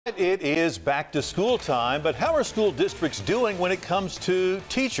It is back to school time, but how are school districts doing when it comes to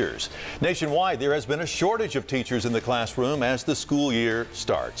teachers? Nationwide, there has been a shortage of teachers in the classroom as the school year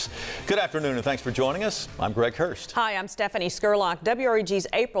starts. Good afternoon and thanks for joining us. I'm Greg Hurst. Hi, I'm Stephanie Skurlock. WREG's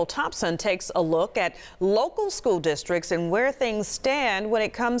April Thompson takes a look at local school districts and where things stand when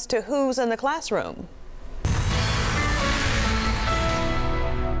it comes to who's in the classroom.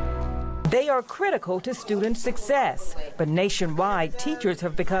 They are critical to student success, but nationwide, teachers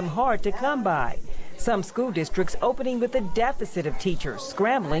have become hard to come by. Some school districts opening with a deficit of teachers,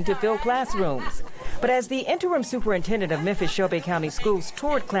 scrambling to fill classrooms. But as the interim superintendent of Memphis-Shelby County Schools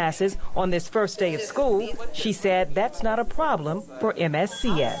toured classes on this first day of school, she said that's not a problem for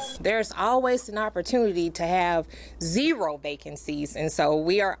MSCS. There's always an opportunity to have 0 vacancies, and so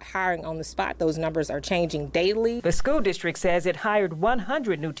we are hiring on the spot. Those numbers are changing daily. The school district says it hired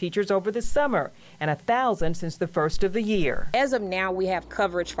 100 new teachers over the summer and 1,000 since the first of the year. As of now, we have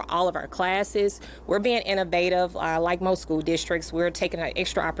coverage for all of our classes. We're being innovative. Like most school districts, we're taking an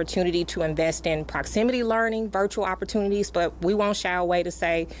extra opportunity to invest in proximity learning, virtual opportunities, but we won't shy away to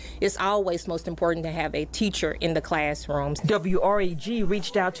say it's always most important to have a teacher in the classrooms. WREG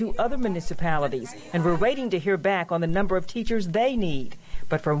reached out to other municipalities, and we're waiting to hear back on the number of teachers they need.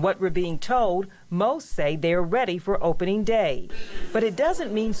 But from what we're being told, most say they're ready for opening day. But it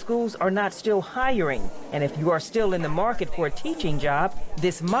doesn't mean schools are not still hiring. And if you are still in the market for a teaching job,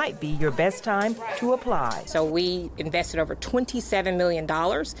 this might be your best time to apply. So we invested over $27 million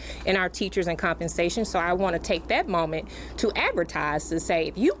in our teachers and compensation. So I want to take that moment to advertise to say,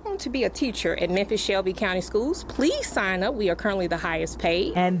 if you want to be a teacher at Memphis-Shelby County Schools, please sign up. We are currently the highest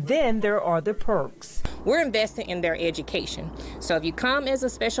paid. And then there are the perks. We're investing in their education. So if you come as a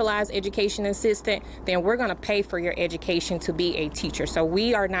specialized education assistant, then we're going to pay for your education to be a teacher. So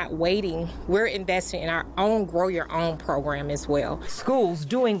we are not waiting. We're investing in our own Grow Your Own program as well. Schools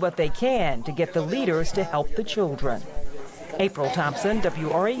doing what they can to get the leaders to help the children. April Thompson,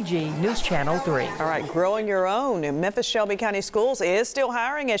 WREG News Channel 3. All right, growing your own. Memphis-Shelby County Schools is still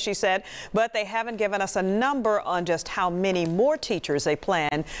hiring, as she said, but they haven't given us a number on just how many more teachers they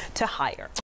plan to hire.